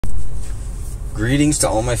Greetings to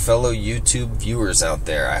all my fellow YouTube viewers out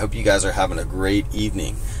there. I hope you guys are having a great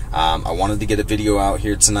evening. I wanted to get a video out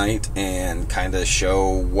here tonight and kind of show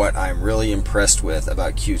what I'm really impressed with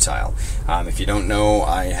about Qtile. If you don't know,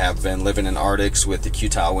 I have been living in Arctics with the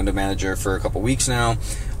Qtile window manager for a couple weeks now.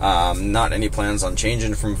 Not any plans on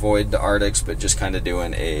changing from Void to Arctics, but just kind of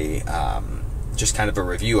doing a just kind of a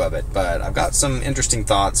review of it. But I've got some interesting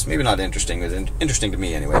thoughts, maybe not interesting, but interesting to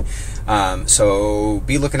me anyway. So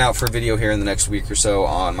be looking out for a video here in the next week or so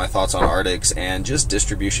on my thoughts on Arctics and just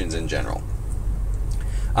distributions in general.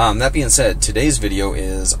 That being said, today's video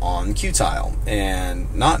is on Qtile,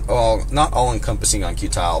 and not all encompassing on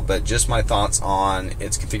Qtile, but just my thoughts on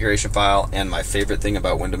its configuration file and my favorite thing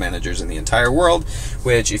about window managers in the entire world,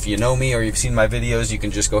 which if you know me or you've seen my videos, you can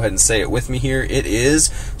just go ahead and say it with me here. It is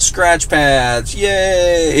scratchpads.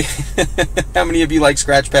 Yay! How many of you like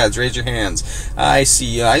scratchpads? Raise your hands. I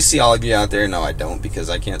see all of you out there. No, I don't, because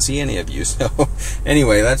I can't see any of you. So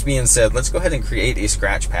anyway, that being said, let's go ahead and create a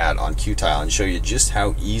scratchpad on Qtile and show you just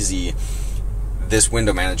how easy this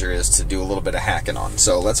window manager is to do a little bit of hacking on.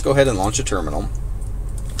 So let's go ahead and launch a terminal.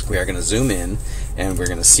 We are going to zoom in and we're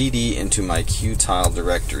going to cd into my Qtile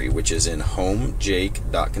directory, which is in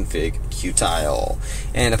home.jake.config Qtile.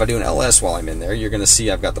 And if I do an ls while I'm in there, you're going to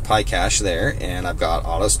see I've got the pi cache there, and I've got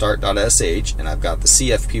autostart.sh, and I've got the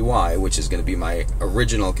cfpy, which is going to be my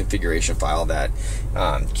original configuration file that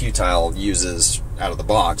Qtile uses out of the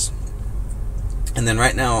box. And then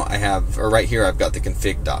right now I have, or right here I've got the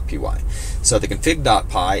config.py. So the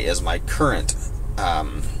config.py is my current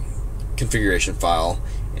configuration file.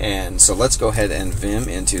 And so let's go ahead and vim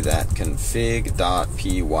into that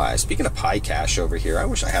config.py. Speaking of pi cache over here, I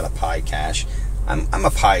wish I had a pi cache. I'm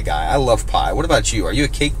a pie guy. I love pie. What about you? Are you a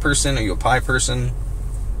cake person? Are you a pie person?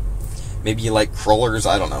 Maybe you like crullers?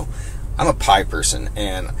 I don't know. I'm a pie person,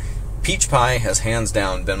 and peach pie has hands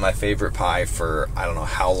down been my favorite pie for I don't know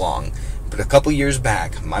how long. But a couple years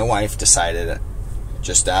back, my wife decided,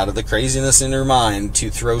 just out of the craziness in her mind, to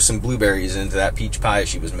throw some blueberries into that peach pie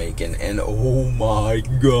she was making. And oh my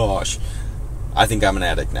gosh, I think I'm an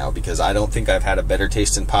addict now, because I don't think I've had a better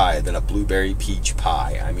taste in pie than a blueberry peach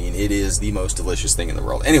pie. I mean, it is the most delicious thing in the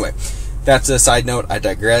world. Anyway, that's a side note. I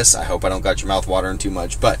digress. I hope I don't got your mouth watering too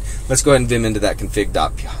much. But let's go ahead and vim into that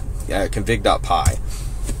config.py.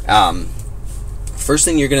 First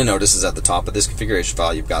thing you're going to notice is at the top of this configuration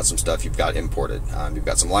file, you've got some stuff you've got imported. You've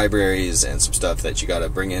got some libraries and some stuff that you got to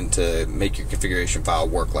bring in to make your configuration file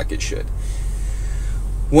work like it should.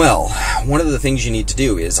 Well, one of the things you need to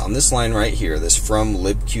do is on this line right here, this from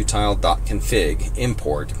libqtile.config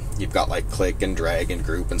import, you've got like click and drag and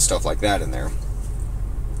group and stuff like that in there.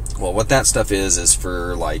 Well, what that stuff is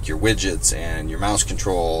for like your widgets and your mouse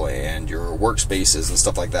control and your workspaces and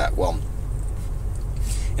stuff like that. Well,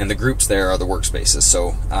 and the groups there are the workspaces.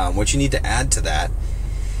 So what you need to add to that,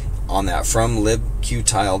 on that from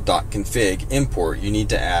libqtile.config import, you need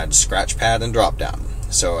to add scratchpad and dropdown.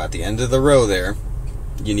 So at the end of the row there,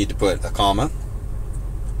 you need to put a comma,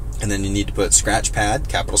 and then you need to put scratchpad,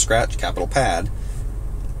 capital scratch, capital pad,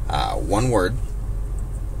 one word.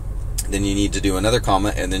 Then you need to do another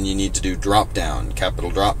comma, and then you need to do dropdown, capital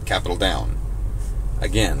drop, capital down.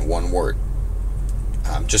 Again, one word.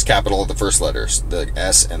 Just capital the first letters, the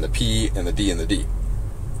S and the P and the D and the D.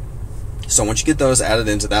 So once you get those added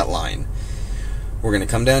into that line, we're going to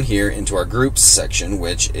come down here into our groups section,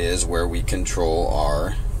 which is where we control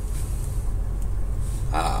our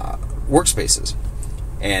workspaces.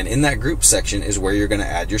 And in that group section is where you're going to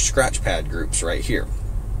add your scratchpad groups right here.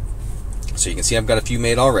 So you can see I've got a few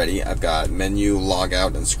made already. I've got menu,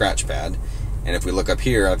 logout, and scratchpad. And if we look up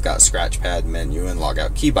here, I've got scratchpad, menu, and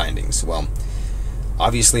logout key bindings. Well,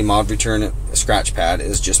 obviously, mod return scratchpad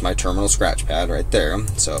is just my terminal scratchpad right there.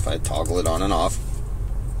 So if I toggle it on and off,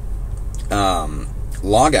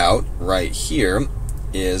 logout right here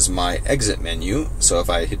is my exit menu. So if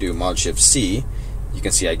I do mod shift C, you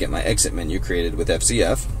can see I get my exit menu created with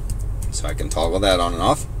FCF. So I can toggle that on and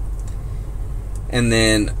off. And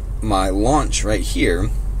then my launch right here,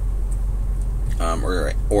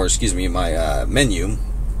 or excuse me, my menu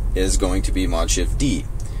is going to be mod shift D,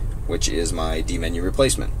 which is my D menu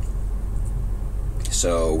replacement.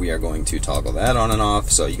 So we are going to toggle that on and off.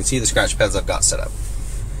 So you can see the scratchpads I've got set up.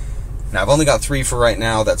 Now I've only got 3 for right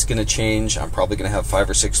now. That's going to change. I'm probably going to have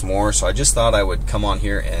 5 or 6 more. So I just thought I would come on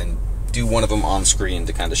here and do one of them on screen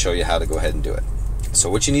to kind of show you how to go ahead and do it. So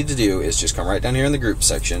what you need to do is just come right down here in the group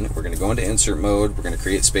section. We're going to go into insert mode. We're going to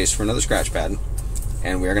create space for another scratchpad.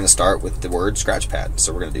 And we are going to start with the word scratchpad.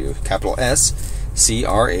 So we're going to do capital S,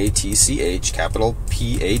 C-R-A-T-C-H, capital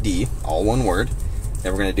P-A-D, all one word.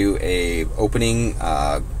 Then we're going to do a opening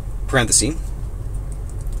parenthesis,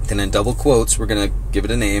 And then double quotes, we're going to give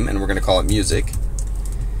it a name, and we're going to call it music,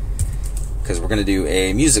 because we're going to do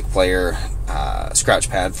a music player scratch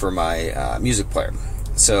pad for my music player.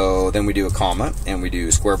 So then we do a comma, and we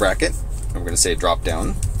do square bracket, and we're going to say drop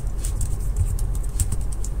down.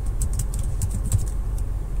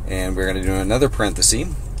 And we're going to do another parenthesis,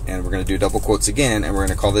 and we're going to do double quotes again, and we're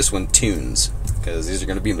going to call this one tunes, because these are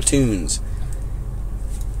going to be my tunes.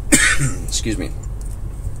 Excuse me.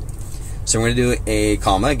 So we're going to do a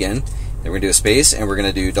comma again, then we're going to do a space, and we're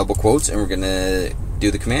going to do double quotes, and we're going to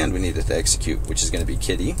do the command we needed to execute, which is going to be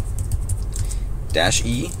kitty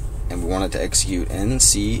 -e, and we want it to execute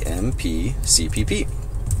ncmp cpp.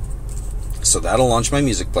 So that'll launch my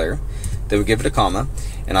music player. Then we give it a comma,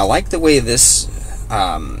 and I like the way this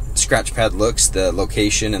scratchpad looks, the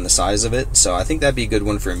location and the size of it, so I think that'd be a good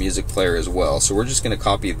one for a music player as well. So we're just going to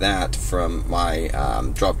copy that from my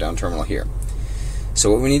drop down terminal here. So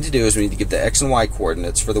what we need to do is we need to give the x and y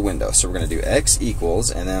coordinates for the window. So we're going to do x equals,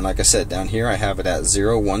 and then like I said, down here I have it at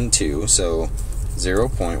 0, 1, 2, so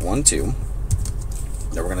 0.12.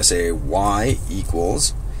 Then we're going to say y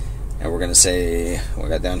equals, and we're going to say, we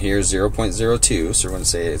got down here 0.02, so we're going to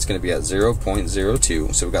say it's going to be at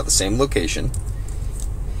 0.02, so we got the same location.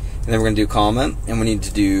 And then we're going to do comma, and we need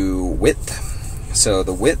to do width. So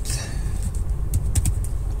the width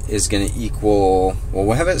is going to equal, well,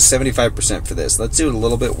 we'll have it at 75% for this. Let's do it a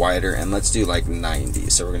little bit wider, and let's do like 90.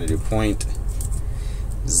 So we're going to do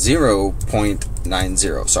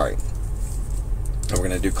 0.90, sorry. And we're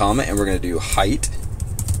going to do comma, and we're going to do height.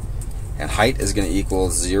 And height is going to equal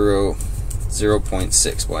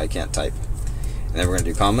 0.6. Boy, I can't type. And then we're going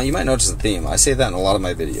to do comma. You might notice the theme. I say that in a lot of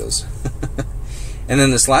my videos. And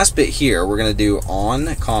then this last bit here, we're going to do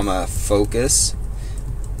on, comma, focus,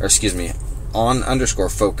 or excuse me, on underscore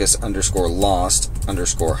focus underscore lost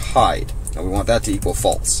underscore hide. And we want that to equal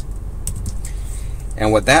false.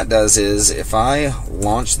 And what that does is, if I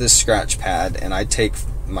launch this scratch pad and I take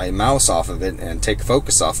my mouse off of it and take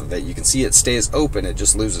focus off of it, you can see it stays open, it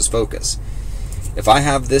just loses focus. If I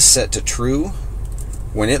have this set to true,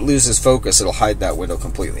 when it loses focus, it'll hide that window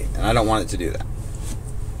completely, and I don't want it to do that.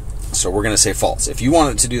 So we're going to say false. If you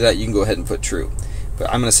want it to do that, you can go ahead and put true, but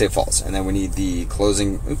I'm going to say false. And then we need the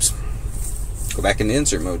closing, oops, go back into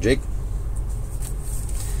insert mode, Jake.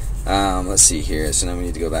 Let's see here, so now we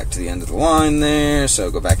need to go back to the end of the line there, so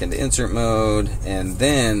go back into insert mode, and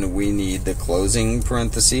then we need the closing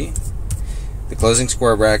parenthesis, the closing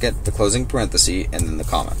square bracket, the closing parenthesis, and then the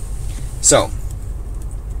comma. So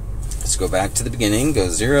let's go back to the beginning, go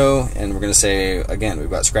 0, and we're going to say, again, we've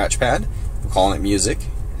got scratch pad, we're calling it music,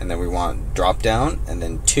 and then we want drop down, and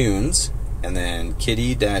then tunes, and then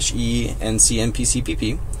kitty -e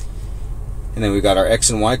ncmpcpp. And then we got our x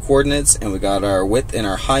and y coordinates, and we got our width and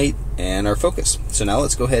our height and our focus. So now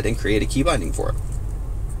let's go ahead and create a key binding for it.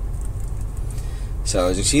 So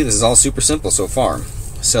as you see, this is all super simple so far.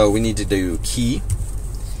 So we need to do key,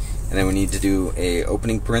 and then we need to do a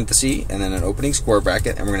opening parenthesis, and then an opening square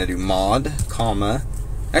bracket, and we're going to do mod, comma.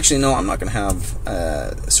 Actually, no, I'm not going to have,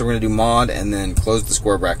 so we're going to do mod, and then close the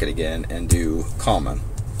square bracket again, and do comma.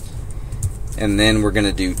 And then we're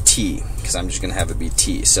going to do T, because I'm just going to have it be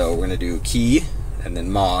T. So we're going to do key, and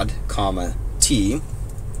then mod, comma, T,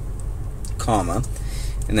 comma,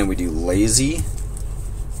 and then we do lazy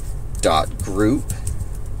dot group,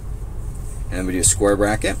 and then we do a square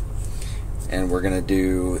bracket, and we're going to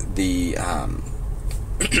do the,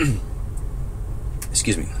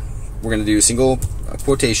 excuse me, we're going to do single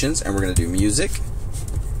quotations, and we're going to do music,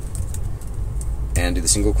 and do the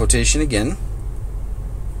single quotation again.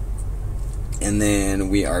 And then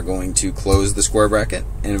we are going to close the square bracket,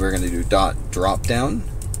 and we're going to do dot drop down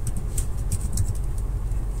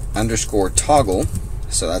underscore toggle,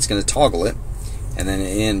 so that's going to toggle it, and then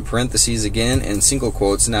in parentheses again and single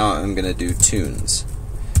quotes, now I'm going to do tunes,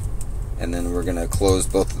 and then we're going to close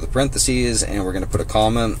both of the parentheses, and we're going to put a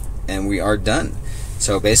comma, and we are done.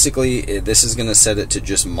 So basically this is going to set it to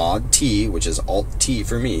just mod T, which is alt T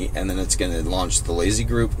for me, and then it's going to launch the lazy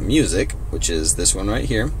group music, which is this one right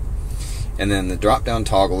here. And then the drop down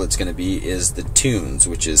toggle it's going to be is the tunes,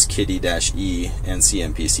 which is kitty -e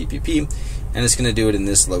ncmpcpp, and it's going to do it in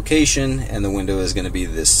this location, and the window is going to be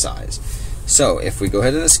this size. So if we go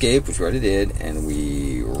ahead and escape, which we already did, and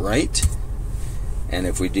we write, and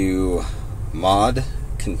if we do mod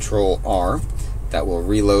control R, that will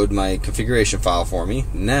reload my configuration file for me.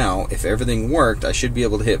 Now if everything worked, I should be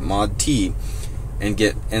able to hit mod T and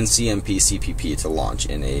get ncmpcpp to launch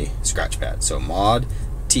in a scratch pad. So mod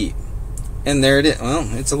T. And there it is. Well,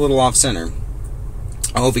 it's a little off center.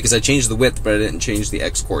 Oh, because I changed the width, but I didn't change the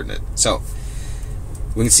x coordinate. So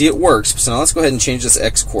We can see it works. So now let's go ahead and change this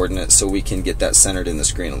X coordinate so we can get that centered in the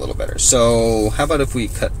screen a little better. So how about if we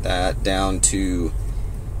cut that down to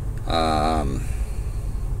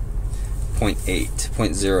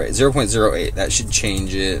 0.08. That should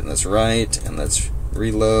change it. Let's write and let's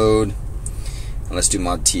reload and let's do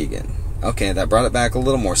mod T again. Okay, that brought it back a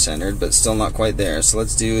little more centered, but still not quite there. So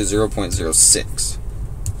let's do 0.06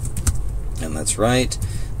 and let's write,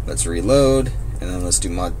 let's reload, and then let's do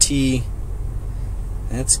mod T.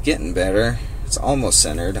 That's getting better. It's almost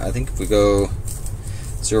centered. I think if we go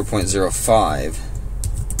 0.05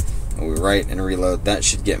 and we write and reload, that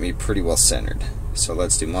should get me pretty well centered. So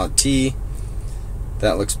let's do mod T.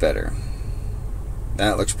 That looks better.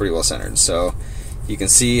 That looks pretty well centered. So you can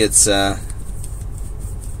see it's got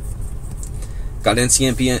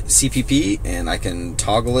CPP, and I can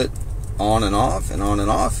toggle it on and off and on and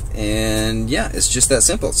off, and yeah, it's just that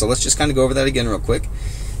simple. So let's just kind of go over that again real quick.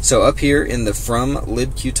 So up here in the from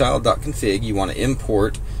libqtile.config, you want to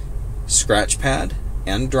import scratchpad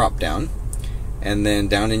and dropdown, and then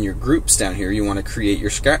down in your groups down here, you want to create your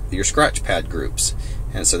scratchpad groups.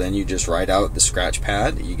 And so then you just write out the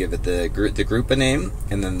scratchpad, you give it the group a name,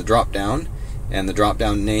 and then the dropdown, and the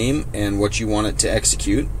dropdown name, and what you want it to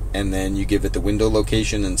execute, and then you give it the window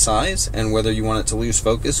location and size, and whether you want it to lose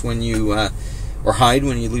focus when you or hide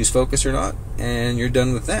when you lose focus or not, and you're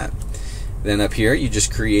done with that. Then up here, you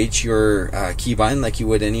just create your keybind like you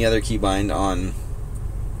would any other keybind on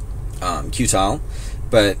Qtile,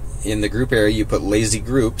 but in the group area, you put lazy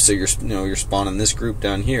group, so you're spawning this group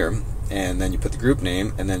down here, and then you put the group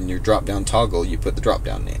name, and then your drop down toggle, you put the drop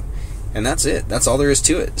down name, and that's it. That's all there is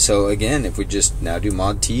to it. So again, if we just now do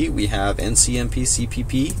mod T, we have NCMP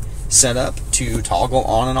CPP set up to toggle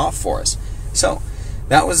on and off for us. So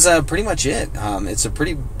that was pretty much it. It's a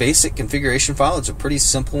pretty basic configuration file. It's a pretty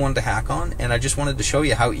simple one to hack on, and I just wanted to show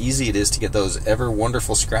you how easy it is to get those ever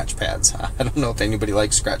wonderful scratch pads. I don't know if anybody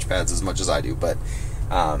likes scratch pads as much as I do, but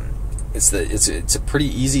it's a pretty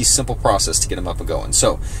easy, simple process to get them up and going.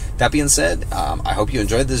 So that being said, I hope you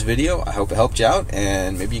enjoyed this video. I hope it helped you out,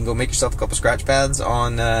 and maybe you can go make yourself a couple scratch pads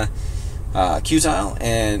on Qtile,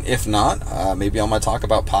 and if not, maybe I might talk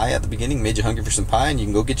about pie at the beginning, made you hungry for some pie, and you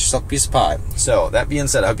can go get yourself a piece of pie. So that being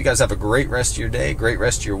said, I hope you guys have a great rest of your day, great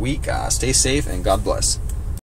rest of your week. Stay safe, and God bless.